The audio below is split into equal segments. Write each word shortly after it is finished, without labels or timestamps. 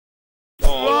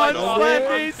Run,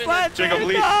 Slendy! Jacob,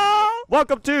 lead. No!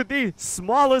 Welcome to the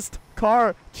smallest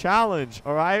car challenge.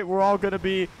 All right, we're all gonna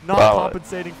be not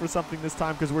compensating for something this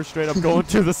time because we're straight up going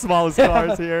to the smallest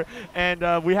cars here, and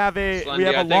we have a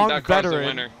long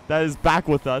veteran that is back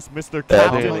with us, Mr.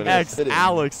 Captain X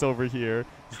Alex over here.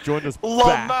 He's joined us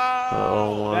back.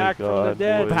 Oh my back God, from the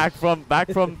dead.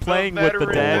 Back from playing with the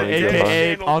dead,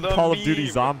 aka on Call of Duty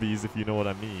Zombies, if you know what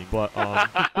I mean. But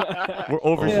we're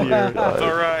over here. It's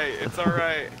alright. It's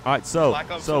alright. All right,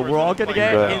 so we're all gonna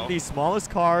get in the smallest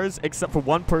cars, except for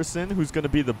one person who's gonna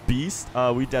be the Beast.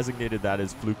 We designated that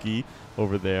as Fluky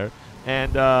over there.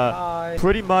 And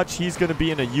pretty much he's going to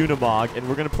be in a Unimog, and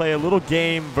we're going to play a little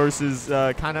game versus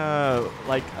kind of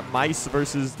like mice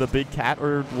versus the big cat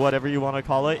or whatever you want to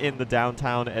call it in the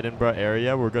downtown Edinburgh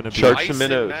area. We're going to be Sharks and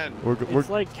minnows. It's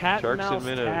like cat and mouse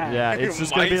cat. Yeah, it's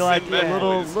just going to be like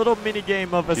a little mini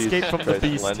game of escape from the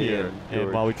Beast here,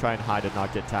 and while we try and hide and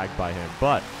not get tagged by him.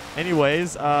 But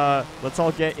anyways, let's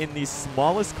all get in the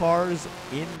smallest cars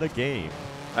in the game.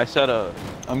 I set a.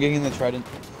 I'm getting in the Trident.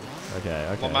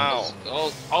 Okay. Lamau.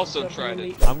 Also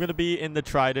Trident. I'm gonna be in the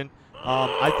Trident.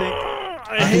 I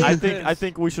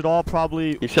think we should all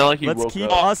probably. You sound like you let's woke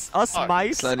keep up. us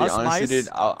mice. Sonny, honestly, dude,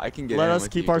 I can get. Let us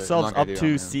keep ourselves up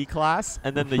to C class,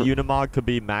 and then the Unimog could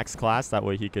be max class. That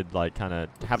way he could like kind of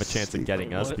have a chance at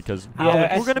getting us because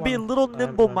we're gonna be little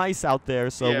nimble mice out there,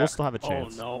 so we'll still have a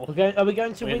chance. Oh no. Are we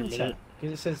going to winter?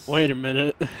 Because it says. Wait a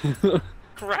minute.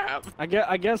 Crap.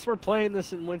 I guess we're playing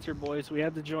this in winter, boys. We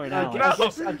have to join out.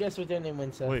 I guess we're doing it in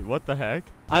winter. Wait, what the heck?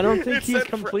 I don't think he's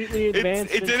completely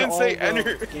advanced it didn't say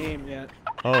enter the game yet.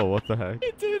 Oh, what the heck?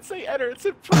 It didn't say enter. It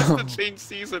said press to change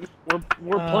season.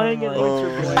 We're playing in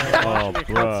winter, boys. I'm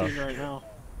watching a cutscene right now.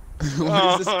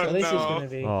 What is this is gonna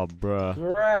be? Oh, bruh.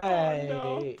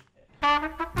 Great.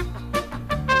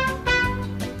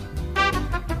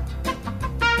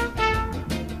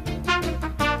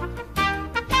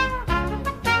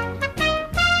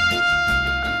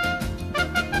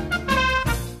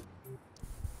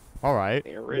 All right.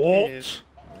 There it is.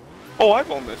 Oh, I've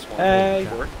owned this one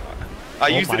before. I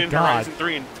used it in Horizon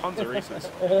 3 in tons of races.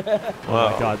 Oh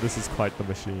my God, this is quite the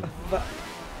machine.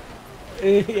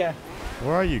 Yeah.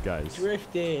 Where are you guys?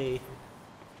 Drifty.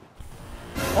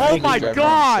 Oh my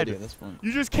God!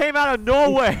 You just came out of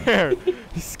nowhere.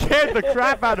 You scared the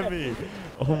crap out of me.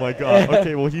 Oh my God.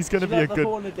 Okay, well he's gonna be a good.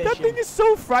 That thing is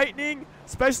so frightening,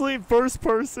 especially in first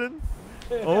person.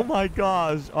 Oh my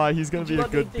gosh. He's gonna be a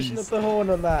good beast. Of the horn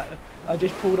on that. I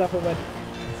just pulled up and went.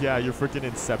 Yeah, you're freaking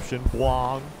Inception.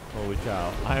 Wong. Holy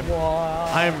cow.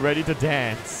 I am ready to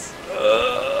dance.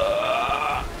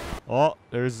 Oh,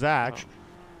 there's Zach.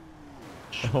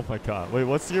 Oh my God. Wait,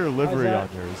 what's your livery on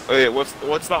yours? Wait,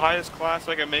 what's the highest class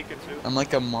I can make it to? I'm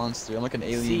like a monster. I'm like an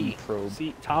alien probe.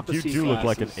 Top of you do look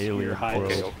like an alien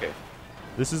probe. Okay.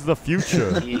 This is the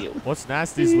future. What's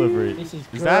Nasty's livery?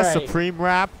 Is that Supreme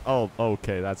Wrap? Oh,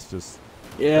 okay. That's just.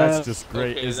 Yeah. That's just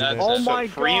great, isn't it? Oh my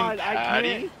God! I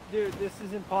can't. Dude, this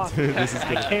is impossible. Dude, this is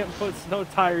I can't put snow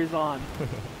tires on.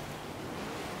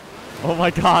 Oh my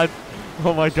God.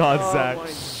 Oh my God, Zach.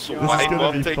 This is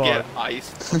gonna be fun. Get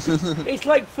iced. It's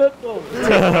like football.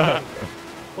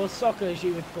 Or soccer, as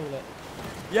you would call it.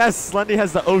 Yes, Slendy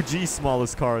has the OG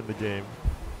smallest car in the game.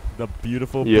 The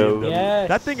beautiful BMW. Yes.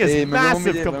 That thing is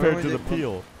massive compared to the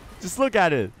Peel. Just look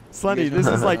at it. Slendy, this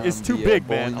is like, it's too big,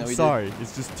 man. I'm sorry.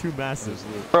 It's just too massive.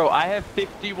 Bro, I have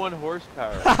 51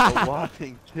 horsepower. A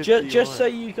whopping 51. Just so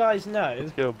you guys know,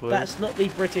 go, that's not the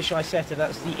British Isetta,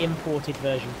 that's the imported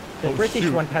version. The British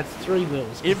one had 3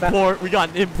 wheels. Import, we got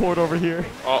an import over here.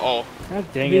 Uh-oh.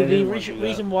 God dang it. The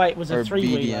reason why it was a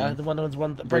 3-wheeler, the one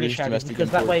that British had, is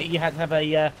because that way you had to have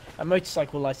a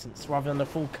motorcycle license rather than a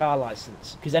full car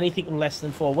license. Because anything less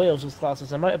than 4 wheels was classed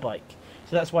as a motorbike.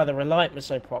 So that's why the Reliant was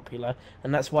so popular,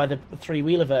 and that's why the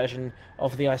 3-wheeler version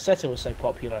of the Isetta was so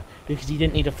popular, because you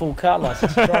didn't need a full car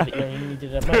license to drive it, you only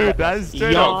needed a motorbike. Dude, that is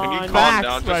straight up can you calm facts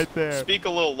down? right there. Speak a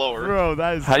little lower. Bro,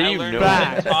 that is How do you know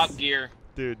facts. that? Top Gear.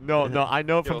 Dude, no, I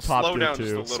know it from Top Gear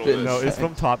too. No, it's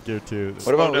from Top Gear too.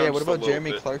 What about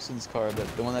Jeremy Clarkson's car,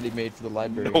 the one that he made for the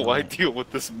library? No idea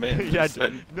what this man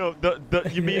said. No,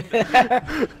 you mean just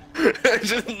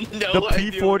no the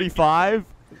P45?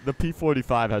 The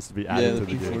P45 has to be added to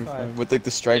the game. With like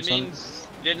the stripes It on. means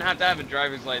you didn't have to have a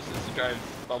driver's license to drive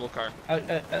bubble car.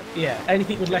 Yeah,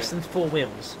 anything with less than 4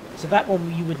 wheels. So that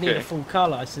one you would need a full car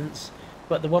license,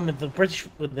 but the one with the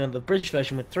British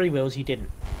version with 3 wheels, you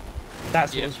didn't.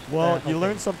 That's what was. Well, you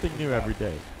learn something new every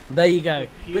day. There you go.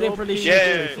 He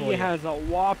has a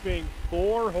whopping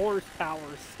 4 horsepower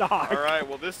stock. All right,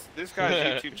 well this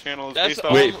guy's YouTube channel is That's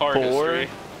based on car history.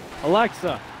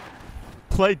 Alexa,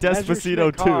 play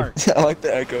Despacito 2. I like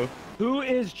the echo. Who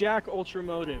is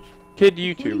JackUltraMotive? Kid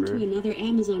According YouTuber. to another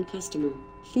Amazon customer,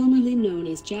 formerly known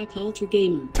as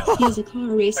JackUltraGamer, he is a car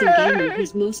racing gamer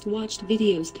whose most watched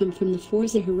videos come from the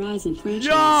Forza Horizon franchise.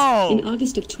 Yo! In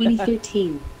August of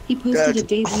 2013, he posted a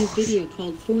debut video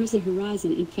called Forza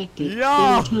Horizon Infected.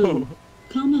 Yo!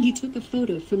 He took a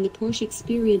photo from the Porsche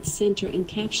Experience Center and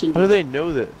captioned, How do they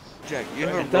know this? Jack, you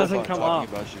have a It doesn't robot come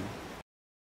talking up. about you.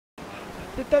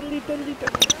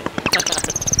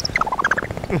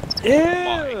 Oh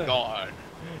my god.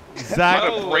 Zach, I'm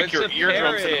gonna break your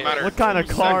eardrums in a matter what kind of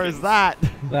car is that?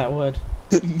 That would.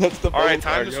 That's the Alright, bubble time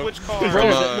car, to yo. switch cars.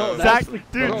 No, Zach, that's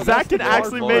dude, no, Zach that's can the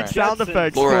actually Lorax. make sound Jetsons.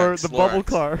 effects Lorax, for the bubble Lorax.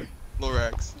 car.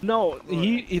 Lorax. No,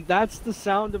 he that's the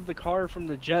sound of the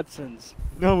Jetsons.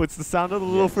 No, it's the sound of the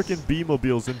little freaking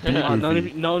B-mobiles in B None movie.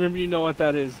 of you know what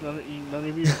that is. None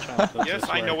of you are childhood. Yes,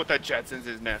 I know what that Jetsons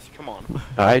is, Nasty. Come on.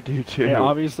 I do too. Yeah,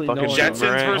 obviously no Fucking one Jetsons knows.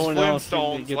 versus No one else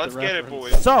seemed to Flintstones. Let's the get it,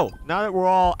 reference. boys. So, now that we're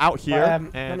all out here, let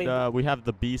me- and we have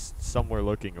the beast somewhere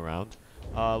lurking around,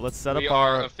 let's set We up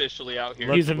are our... officially out here.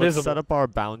 He's Let's invisible. set up our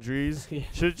boundaries. Yeah.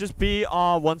 Should it just be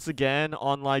once again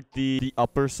on like the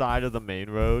upper side of the main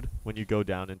road when you go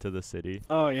down into the city?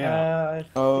 Oh yeah.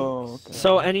 Oh, okay.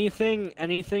 So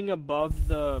anything above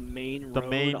the main The road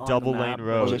main on double the lane map,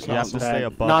 road. just You have to not stay that-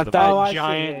 above not the that Oh, I see,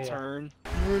 giant yeah, yeah. turn.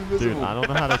 You're Dude, invisible. I don't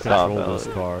know how to Stop control this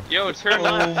it. car. Yo, turn Oh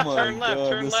left, my turn left, God,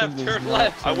 turn this left, thing turn does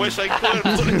left. I wish I could,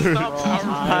 but it's not I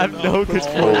powerful. have no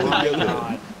control. Oh my together.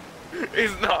 god.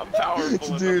 It's not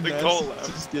powerful Dude, enough to go that's left.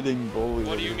 just getting bullied.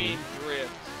 What do you mean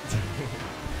drift?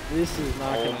 This is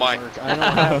not Oh gonna my work. I don't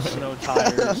have snow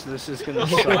tires. This is gonna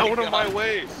Get suck. out of my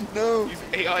way. No. These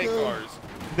AI No. cars.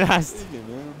 Nasty. Yeah,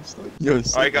 man, I'm stuck. Yo,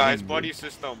 Alright guys, buddy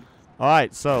system.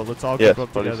 Alright, so let's all Yes, group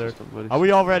up buddy together. system, buddy Are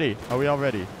we all ready? Are we all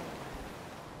ready?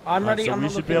 I'm ready. So I'm we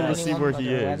not should be looking able at to see anyone, where I he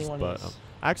don't know where is. anyone But is.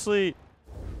 actually,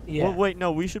 Yeah. well, wait,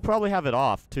 no, we should probably have it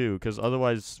off too, because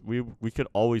otherwise we could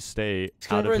always stay It's out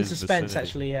gonna of ruin his suspense, vicinity.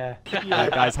 actually. Yeah.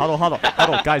 Alright, guys, huddle.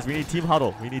 Guys, we need team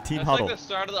huddle. We need team That's huddle. like the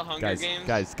start of the Hunger Guys, Games.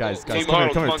 guys, Oh, come team here,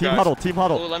 huddle, come here. come Team on, huddle, guys. team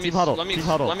huddle, Oh, let team me huddle, let me team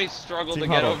huddle. let me struggle Team to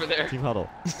get huddle. over there. Team huddle.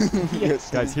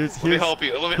 Yes. Guys, here's Let me help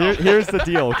you. Let me help you. here's the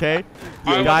deal, okay?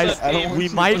 Alright, Guys, what's up, I don't team? want we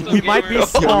you- might what's we up, might be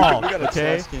gamers? small, We got a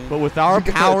okay? trash can. But with our We got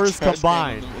a powers trash can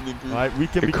combined, in the group. right, we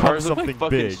can Your become cars look something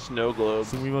like fucking big. snow globes.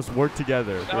 So we must work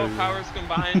together. With our powers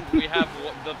combined, we have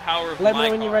the power of Let me my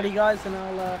know when you're car. ready, guys, and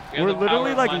I'll. We have We're the power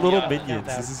literally of like my little Miata. minions.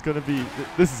 countdown.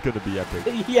 This is gonna be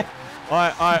epic. yeah.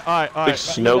 Alright. Big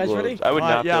snow guys ready? globes. I would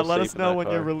not Yeah, feel let safe us in know that when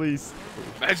car. you're released.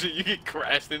 Imagine you get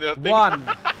crashed into that thing. 1,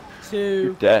 You're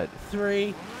 2, dead.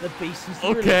 3. The beast is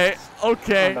Okay, released.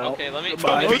 okay. Okay, let me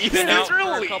Beast spin is out for a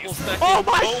released. couple seconds. Oh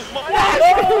my! Oh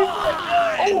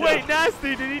my! Oh wait,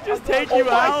 Nasty, did he just take Oh you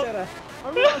my out? God.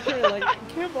 I'm okay, like,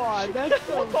 come on, that's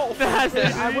so Nasty,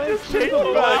 did I he went just through take the you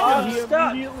wall out? and he I'm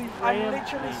stuck. immediately I'm ran.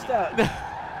 literally stuck.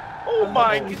 Oh I'm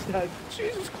my! literally stuck.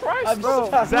 Jesus Christ! I'm Bro,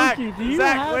 stuck. Zach, Mookie, do you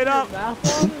Zach, have wait your up. map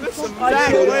on? Listen, I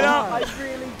Zach, do. wait up. I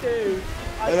really do.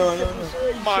 I know.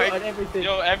 Mike. And everything.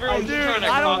 Yo, everyone's Dude, trying to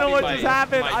I don't know copy what my- just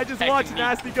happened. my I just watched technique.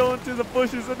 Nasty go into the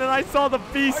bushes, and then I saw the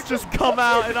beast just come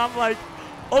out, and I'm like,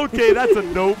 okay, that's a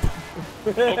nope.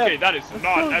 Okay, that is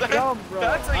not epic. Dumb, bro.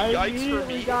 That's a I yikes for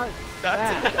immediately me. got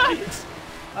That's a yikes.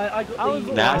 I got I was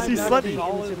the alive Nasty that Sunday.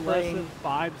 solid less than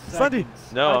 5 seconds. Sunday.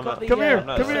 No, I I'm got not. the, Come here, I'm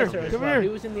not come here, Isetter as come well. here.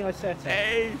 Who was in the Isetter?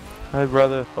 Hey. Hi,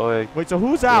 brother. Oh, wait. Wait, so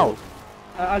who's out?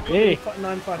 I got Hey. the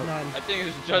 959. I think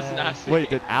it's just nasty. Wait,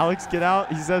 did Alex get out?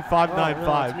 He said Oh, no, it's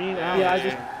 595. me and Yeah,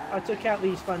 Alex. I took out the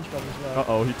SpongeBob as well.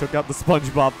 Uh-oh, he took out the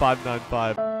SpongeBob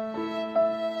 595.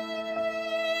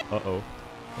 Uh-oh.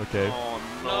 Okay, Oh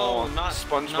No, no! not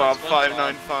SpongeBob not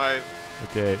 595.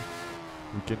 okay.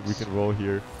 We can roll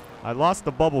here. I lost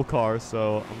the bubble car,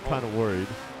 so I'm kind of worried.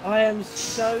 I am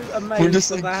so We're amazed just,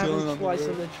 that like, I chilling haven't on the twice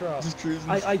road. on the truck. Just cruising.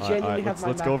 I genuinely Alright, have my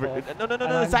let's map go over. off, No, and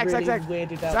I'm Zach, really Zach.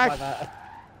 weirded out Zach. by that.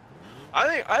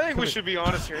 I think we should be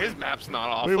honest here. His map's not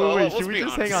off. Wait, Let's should we be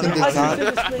just honest. hang on? It's I can not. send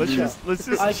a screenshot. Let's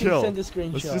just I chill. can send a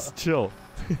screenshot. Let's just chill.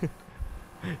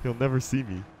 He'll never see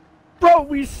me. Bro,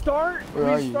 we start Where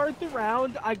are you? the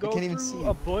round, I go can't even through see a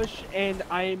you. bush, and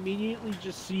I immediately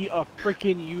just see a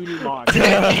freaking Unimog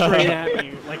straight at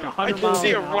me, like 100 I can miles see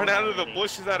it an hour run out of the at me.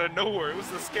 bushes out of nowhere. It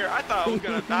was a scare. I thought I was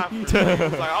gonna die for a second. I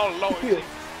was like, oh lord.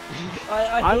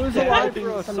 I hate was that alive hoping for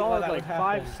a something solid that like would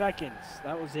 5 happen. seconds.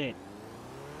 That was it.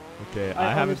 Okay, I I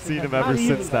haven't honestly seen him have ever not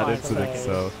even since that 5 incident, seconds.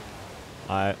 so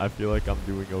I feel like I'm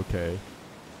doing okay.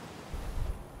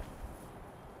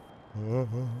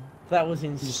 That was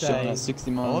Just chilling insane. at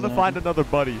 60 I miles. want to an find hour. another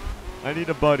buddy. I need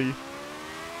a buddy.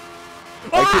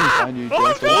 I couldn't find you,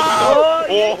 Oh, Jack.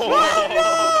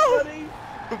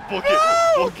 no! Book it,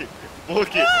 book it, book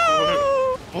it,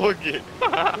 book it.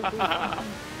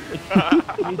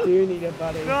 You do need a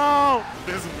buddy. No!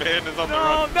 This man is on the No!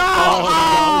 run. No!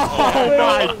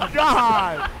 Oh my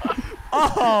god!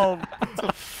 Oh!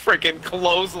 Freaking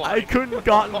clothesline. I couldn't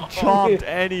gotten chopped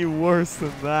any worse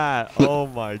than that. Oh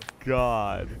my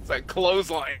god. It's like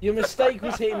clothesline. Your mistake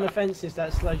was hitting the fences.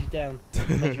 That slowed you down.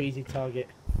 Much easy target.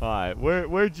 Alright,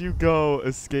 where'd you go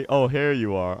escape? Oh, here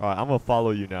you are. Alright, I'm gonna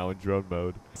follow you now in drone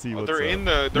mode. See what's They're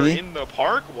up. in the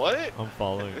park? What? I'm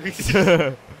following.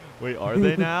 Wait, are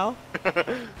they now?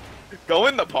 Go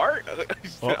in the park?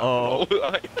 Uh-oh.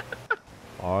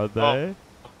 Are they?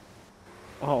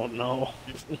 Oh no.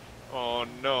 Oh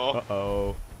no.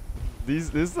 Uh-oh. This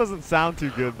doesn't sound too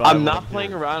good, but I'm not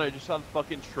playing around, I just saw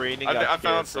fucking training. I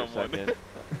found someone.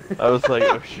 I was like,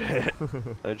 oh shit.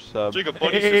 I just Jacob,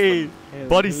 buddy Hey, system.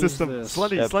 buddy system.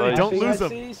 Slutty, Yeah, Slutty, buddy. don't I lose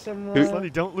see him. someone.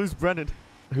 Slutty, don't lose Brennan.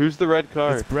 Who's the red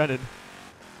car? It's Brennan.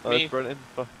 Oh, Me. it's Brennan.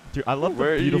 Fuck. Dude, I love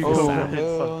Where are the you beautiful going? sound.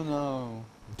 Oh no.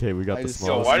 Okay, we got I the just- Yo,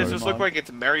 smallest why does car. this look like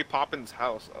it's Mary Poppins'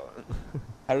 house?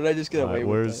 How did I just get away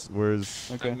Alright, with where's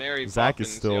that? Okay. Mary Zach Poppins,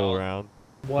 is still y'all. around.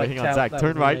 Wait, Wiped hang on, out, Zach. that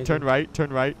Turn was right, amazing. turn right,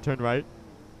 turn right, turn right.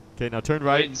 Okay, now turn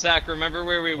right. Wait, Zach, remember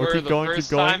where we Oh, were keep the going, first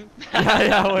keep going. time? Yeah,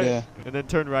 yeah, wait. Yeah. And then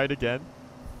turn right again.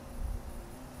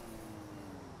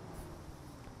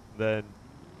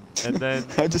 And then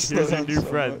I just here's slowed your down new so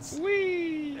friends.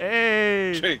 Whee!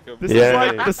 Hey! Jacob. This Yeah.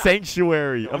 is like the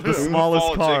sanctuary of the I'm gonna smallest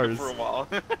follow cars. Jacob for a while.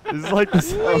 This is like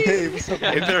the Oh, hey, what's up?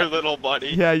 Hey there, little buddy.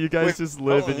 yeah, you guys Wait, just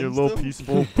live in oh, your and little stuff?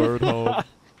 peaceful bird home.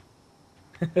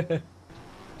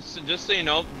 So just so you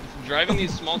know, driving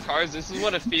these small cars, this is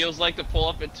what it feels like to pull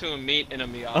up into a meet in a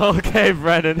Miata. Okay,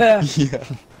 Brennan. Yeah.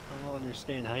 I don't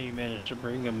understand how you managed to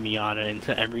bring a Miata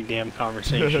into every damn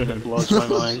conversation. That blows my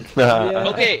mind.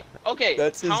 Yeah. Okay,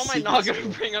 That's his how am I secret not gonna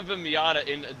skill. bring up a Miata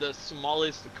in the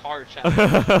smallest car challenge?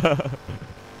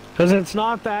 Because it's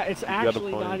not that. It's got a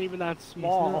actually point. not even that It's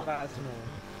small. not that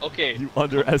small. Okay, You compared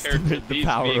underestimate to the these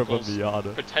power vehicles, of a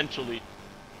Miata. potentially.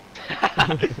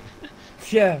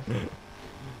 Yeah.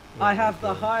 I have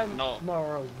the high No.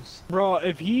 morals. Bro,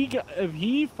 if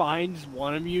he finds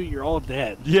one of you, you're all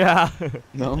dead. Yeah.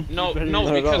 No. No, better no,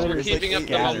 not at because all. we're There's like keeping up 8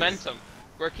 the hours. momentum.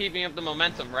 We're keeping up the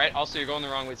momentum, right? Also, you're going the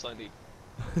wrong way, Slendy.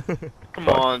 Come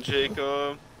on,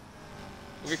 Jacob.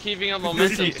 We're keeping up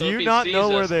momentum, Do so you if he not sees know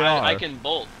where us, they I are? can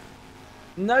bolt.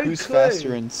 No Who's clue.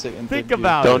 faster in second? Think third gear?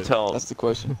 about Don't it. tell him. That's the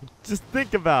question. Just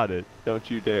think about it. Don't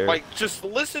you dare. Like, just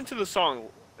listen to the song.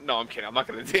 No, I'm kidding. I'm not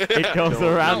gonna do it. It goes Don't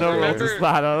around the remember- world just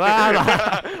la la la la.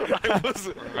 I was.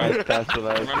 Right, that's what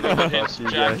I was Remember the hits Fuck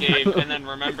you Jack guys. gave, and then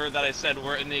remember that I said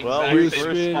we're in the Well, exact we're same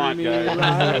spinning spot, me guys.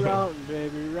 Right around,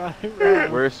 baby, right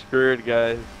around. We're screwed,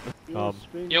 guys.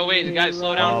 Yo, wait, guys,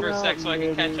 slow down for a sec so I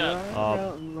can catch up.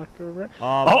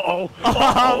 Uh-oh.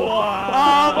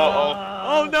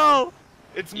 Oh no!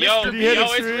 It's Yo, Mr. Did he hit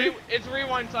yo, a tree? it's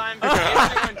rewind time. It's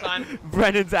rewind time.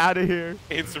 Brennan's out of here.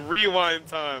 It's rewind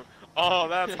time. Oh,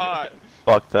 that's hot.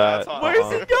 Fuck that. That's hot. Where's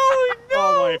he going? No!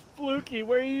 Oh my Fluky,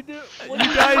 where you do? What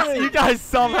You guys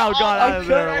somehow got I out of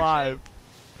there couldn't alive.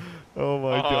 Oh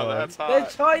my Oh, god. that's They're hot.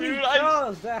 tiny Dude, I-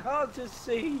 cars. They're hard to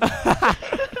see.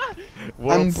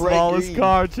 World's bright smallest green.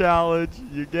 car challenge.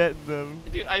 You're getting them.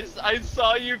 Dude, I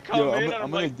saw you come Yo, in, and I'm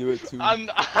I'm gonna like, do it too. I'm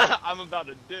about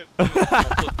to dip. I'm gonna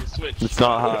flip the switch. It's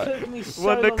not It hot. took me so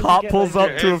When the long to cop get pulls those-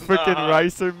 up to a It's freaking not.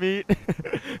 ricer meet,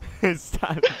 it's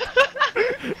time.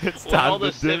 It's When all time the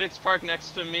to dip. civics park next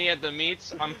to me at the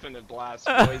meets, I'm finna blast,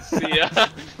 boys. See ya.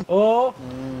 Oh,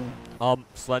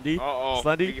 Slendy, Uh-oh.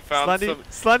 Slendy, You found Slendy, some-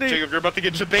 Slendy, Jacob, you're about to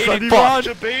get debated. Slendy, Fuck. run!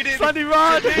 Debated. Slendy,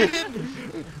 run!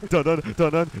 Dun dun dun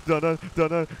dun dun dun dun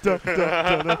dun dun dun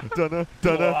dun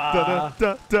dun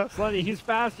dun dun. Slendy, he's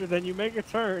faster than you. Make a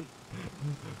turn.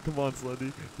 Come on,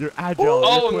 Slendy. You're agile.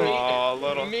 Oh, You're quick. Aw,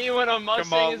 little. me when a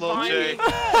Mustang is Lil behind J.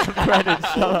 me. Brennan,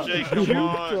 shut Oh, up. Jake, come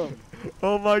on.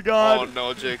 Oh my Oh god.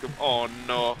 no, Jacob. Oh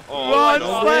no. Oh Run, no.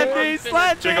 Slendy,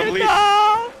 Slendy, Jacob, leave.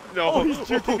 no! No. Oh, he's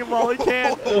jerking him while he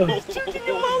can. He's jerking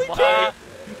him while he can.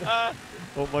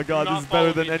 Oh my god, this is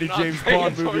better than any James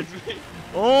Bond movie.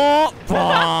 Oh,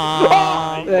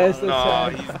 bomb! there's the No,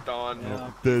 turn. he's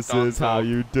done. This Done, is how done.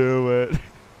 you do it.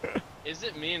 Is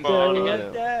it me and Oh, Zach Right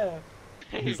again? there.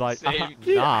 He's like, Same.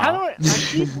 Dude, how do nah. I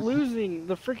keep losing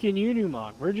the freaking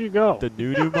Unimog? Where'd you go? The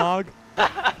Nunu-Mog?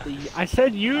 I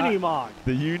said Unimog.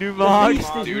 The The Unu-Mog?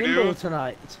 beast is Doo-doo. nimble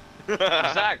tonight.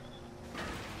 Zach.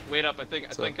 Wait up, I think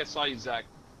I saw you, Zach.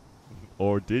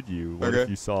 Or did you? What Okay. if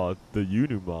you saw the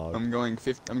Unu-Mog? I'm going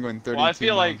 50. I'm going 32. Well, I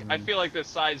feel like miles the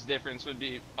size difference would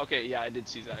be okay. Yeah, I did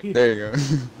see Zach. There you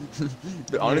go.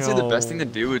 But honestly, the best Yo. thing to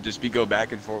do would just be go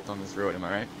back and forth on this road. Am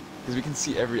I right? Because we can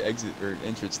see every exit or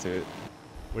entrance to it.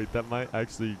 Wait, that might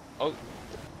actually...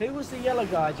 Who was the yellow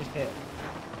guy I just hit?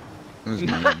 It was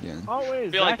me again. Oh wait,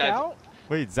 is Feel like Zach that's- out?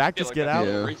 Wait, Zach just get out?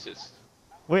 Yeah. Racist.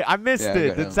 Wait, I missed Yeah, I it.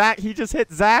 got Did out. Zach? He just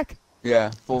hit Zach?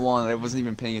 Yeah, full on. I wasn't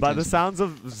even paying By attention. the sounds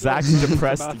of Zach's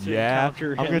depressed, About to yeah.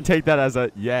 encounter I'm gonna him. take that as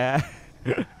a yeah.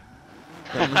 Dude,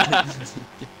 I'm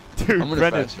gonna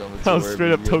Brendan, fast travel to that was wherever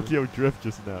straight up you go. Tokyo Drift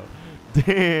just now.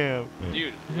 Damn.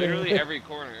 Dude, literally every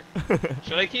corner.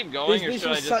 Should I keep going or This should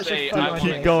I was just such a say fun I idea. want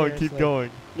Keep to going, keep seriously.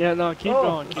 going. Yeah, no, keep Oh,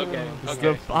 going. Okay, It's okay.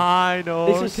 the final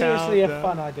This is seriously a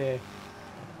countdown. fun idea.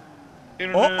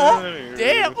 Oh,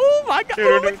 damn. Oh my god.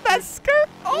 Oh, look at that skirt.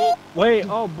 Oh. Wait,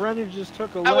 oh, Brendan just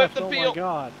took a I left. whipped the Oh my peel.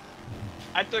 god.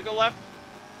 I took a left.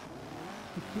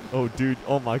 Oh, dude.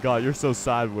 Oh my god. You're so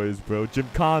sideways, bro.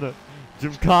 Gymkhana.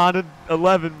 Gymkhana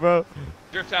 11, bro.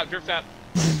 Drift out, drift out.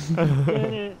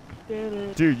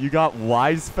 Dude, you got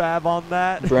Wise Fab on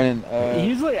that? Brennan,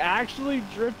 He's like actually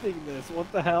drifting this.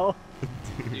 What the hell?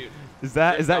 Dude. Is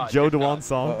that Joe Drift DeWan out.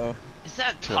 song? uh-oh. Is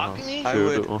that Talkney? I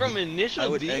would, From Initial I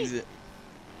would D? exit.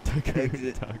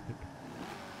 Exit.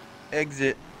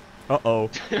 Exit. Uh-oh.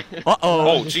 Oh,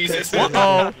 Uh-oh. Jesus.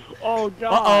 Uh-oh. Oh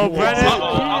god. Uh-oh, Brennan. Uh-oh.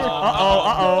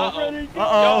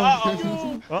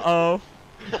 Uh-oh. Uh-oh. Uh-oh.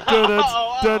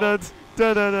 Dun-dun,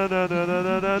 dun-dun,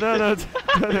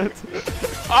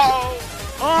 Oh!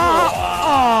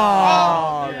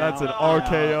 Oh, that's an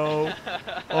RKO.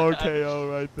 RKO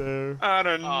right there. Out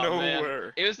of Oh, nowhere.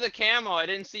 man. It was the camo. I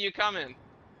didn't see you coming.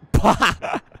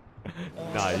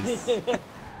 Nice.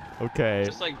 Okay.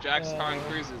 Just like Jack's car and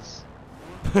Cruises.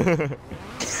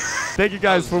 Thank you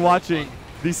guys for watching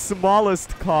the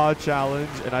smallest car challenge,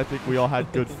 and I think we all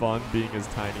had good fun being as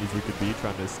tiny as we could be,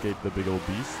 trying to escape the big old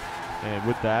beast. And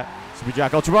with that, this will be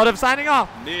JackUltraMotive signing off.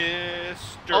 Mr.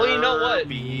 Oh, you know what?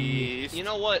 Beast. You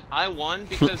know what? I won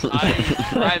because I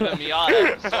drive a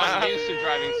Miata, so I'm used to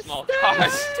driving small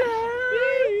cars.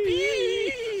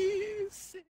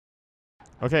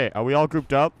 Okay, are we all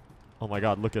grouped up? Oh my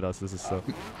god, look at us. This is so.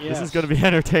 Yes. This is gonna be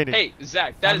entertaining. Hey,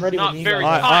 Zach, that I'm is ready not when you very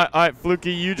guys kind. Alright,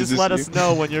 Fluky, you just this let you? us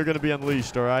know when you're gonna be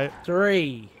unleashed, alright?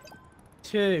 3,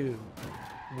 2,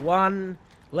 1.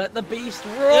 Let the beast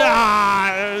roar!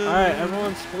 Alright,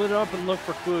 everyone split up and look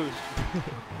for clues.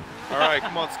 Alright,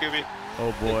 come on, Scooby.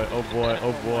 Oh boy, oh boy,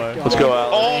 oh boy. Let's go,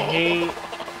 Alex.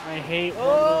 I hate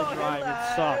one-wheel drive.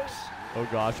 It sucks. Oh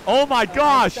gosh. Oh my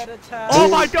gosh! Oh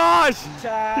my gosh!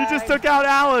 He just took out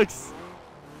Alex!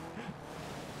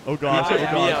 Oh gosh, oh took me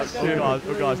gosh, out, oh too. gosh,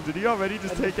 oh gosh. Did he already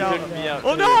just take out? took me out,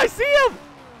 Oh no, too. I see him!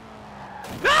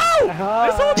 No!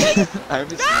 This whole thing! I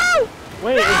haven't No!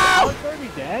 Wait, is Alex already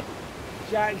dead?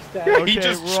 Jack's dead. Okay, He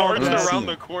just we're all charged dead. around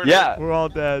the corner. Yeah. We're all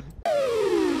dead.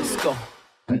 Let's go.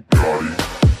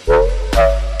 Bugatti.